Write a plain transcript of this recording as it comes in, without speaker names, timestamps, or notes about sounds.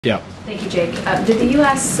Yeah. Thank you, Jake. Did the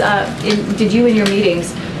U.S., did you in your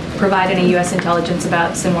meetings provide any U.S. intelligence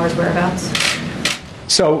about Sinwar's whereabouts?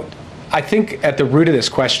 So I think at the root of this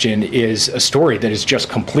question is a story that is just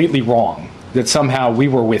completely wrong, that somehow we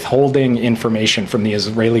were withholding information from the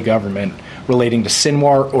Israeli government relating to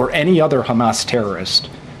Sinwar or any other Hamas terrorist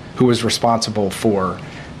who was responsible for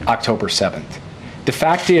October 7th. The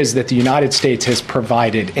fact is that the United States has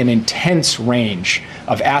provided an intense range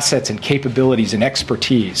of assets and capabilities and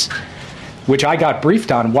expertise, which I got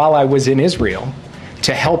briefed on while I was in Israel,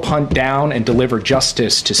 to help hunt down and deliver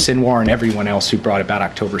justice to Sinwar and everyone else who brought about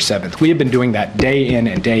October 7th. We have been doing that day in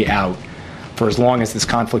and day out for as long as this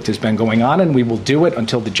conflict has been going on, and we will do it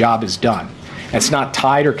until the job is done. It's not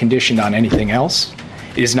tied or conditioned on anything else.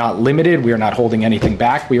 It is not limited. We are not holding anything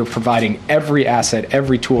back. We are providing every asset,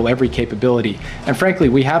 every tool, every capability. And frankly,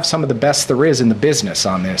 we have some of the best there is in the business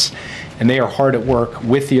on this. And they are hard at work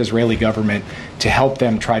with the Israeli government to help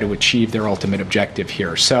them try to achieve their ultimate objective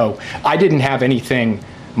here. So I didn't have anything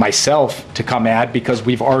myself to come at because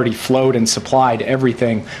we've already flowed and supplied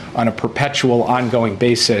everything on a perpetual, ongoing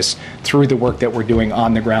basis through the work that we're doing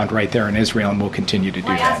on the ground right there in Israel, and we'll continue to do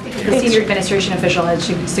that. I asked because the senior administration official has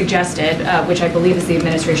suggested, which I believe is the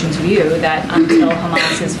administration's view, that until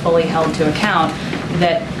Hamas is fully held to account,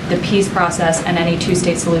 that the peace process and any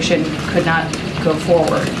two-state solution could not go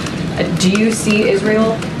forward. Do you see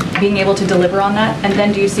Israel being able to deliver on that? And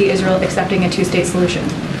then do you see Israel accepting a two-state solution?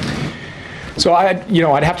 So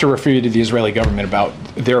I'd have to refer you to the Israeli government about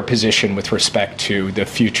their position with respect to the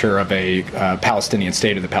future of a Palestinian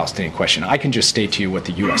state or the Palestinian question. I can just state to you what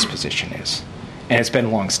the U.S. position is, and it's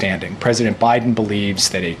been longstanding. President Biden believes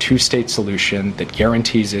that a two-state solution that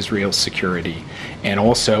guarantees Israel's security and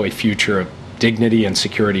also a future of dignity and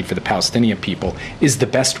security for the Palestinian people is the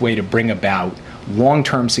best way to bring about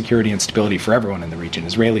long-term security and stability for everyone in the region,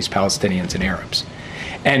 Israelis, Palestinians, and Arabs.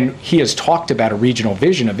 And he has talked about a regional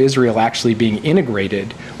vision of Israel actually being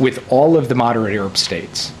integrated with all of the moderate Arab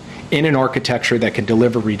states in an architecture that can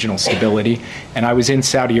deliver regional stability. And I was in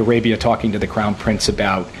Saudi Arabia talking to the Crown Prince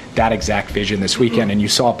about that exact vision this weekend, and you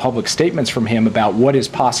saw public statements from him about what is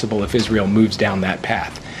possible if Israel moves down that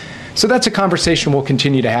path. So that's a conversation we'll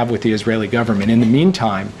continue to have with the Israeli government. In the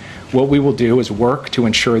meantime, what we will do is work to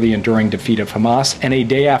ensure the enduring defeat of Hamas, and a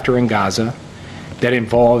day after in Gaza that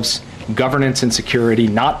involves governance and security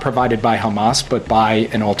not provided by Hamas but by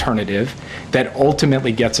an alternative that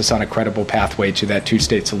ultimately gets us on a credible pathway to that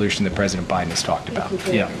two-state solution that President Biden has talked about.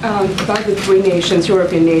 Yeah. About the three nations,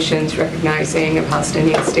 European nations recognizing a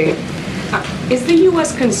Palestinian state, is the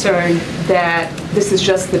U.S. concerned that this is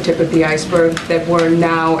just the tip of the iceberg, that we're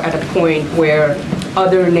now at a point where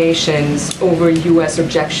other nations over U.S.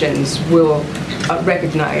 objections will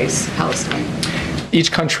recognize Palestine? Each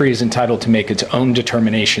country is entitled to make its own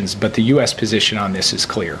determinations, but the U.S. position on this is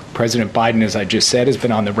clear. President Biden, as I just said, has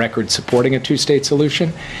been on the record supporting a two-state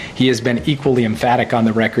solution. He has been equally emphatic on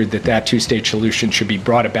the record that that two-state solution should be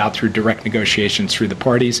brought about through direct negotiations through the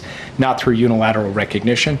parties, not through unilateral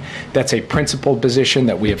recognition. That's a principled position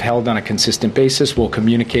that we have held on a consistent basis. We'll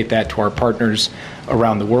communicate that to our partners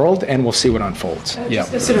around the world, and we'll see what unfolds.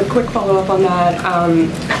 Just a sort of quick follow-up on that.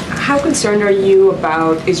 How concerned are you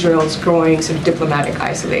about Israel's growing sort of diplomatic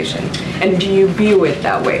isolation, and do you view it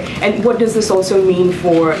that way? And what does this also mean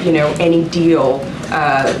for any deal,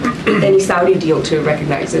 any Saudi deal to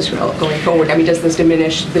recognize Israel going forward? I mean, does this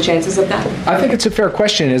diminish the chances of that? I think it's a fair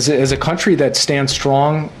question. As a country that stands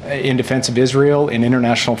strong in defense of Israel in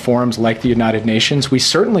international forums like the United Nations, we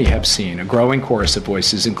certainly have seen a growing chorus of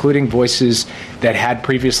voices, including voices that had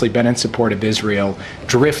previously been in support of Israel,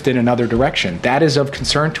 drift in another direction. That is of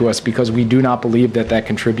concern to us because we do not believe that that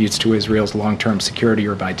contributes to Israel's long-term security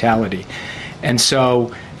or vitality. And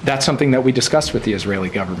so that's something that we discussed with the Israeli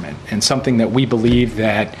government, and something that we believe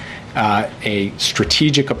that a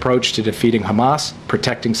strategic approach to defeating Hamas,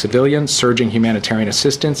 protecting civilians, surging humanitarian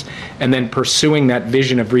assistance, and then pursuing that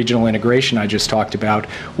vision of regional integration I just talked about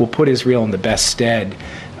will put Israel in the best stead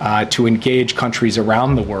to engage countries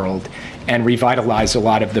around the world and revitalize a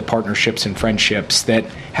lot of the partnerships and friendships that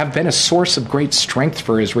have been a source of great strength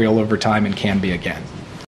for Israel over time and can be again.